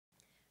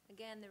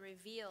again the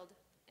revealed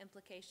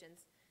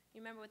implications. You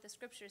remember what the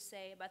scriptures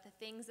say about the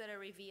things that are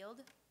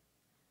revealed?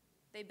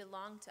 They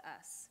belong to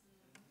us.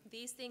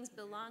 These things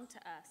belong to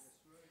us.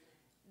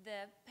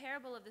 The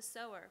parable of the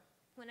sower,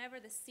 whenever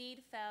the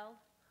seed fell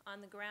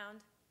on the ground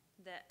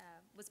that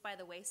was by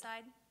the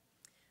wayside,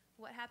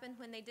 what happened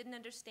when they didn't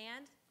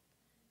understand?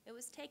 It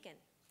was taken.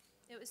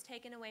 It was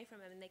taken away from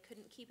them, and they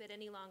couldn't keep it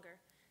any longer.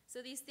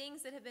 So these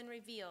things that have been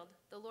revealed,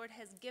 the Lord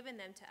has given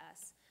them to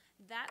us.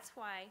 That's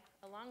why,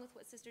 along with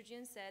what Sister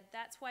June said,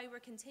 that's why we're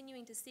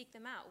continuing to seek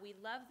them out. We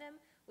love them.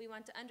 We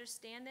want to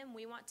understand them.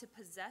 We want to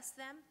possess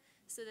them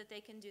so that they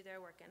can do their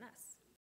work in us.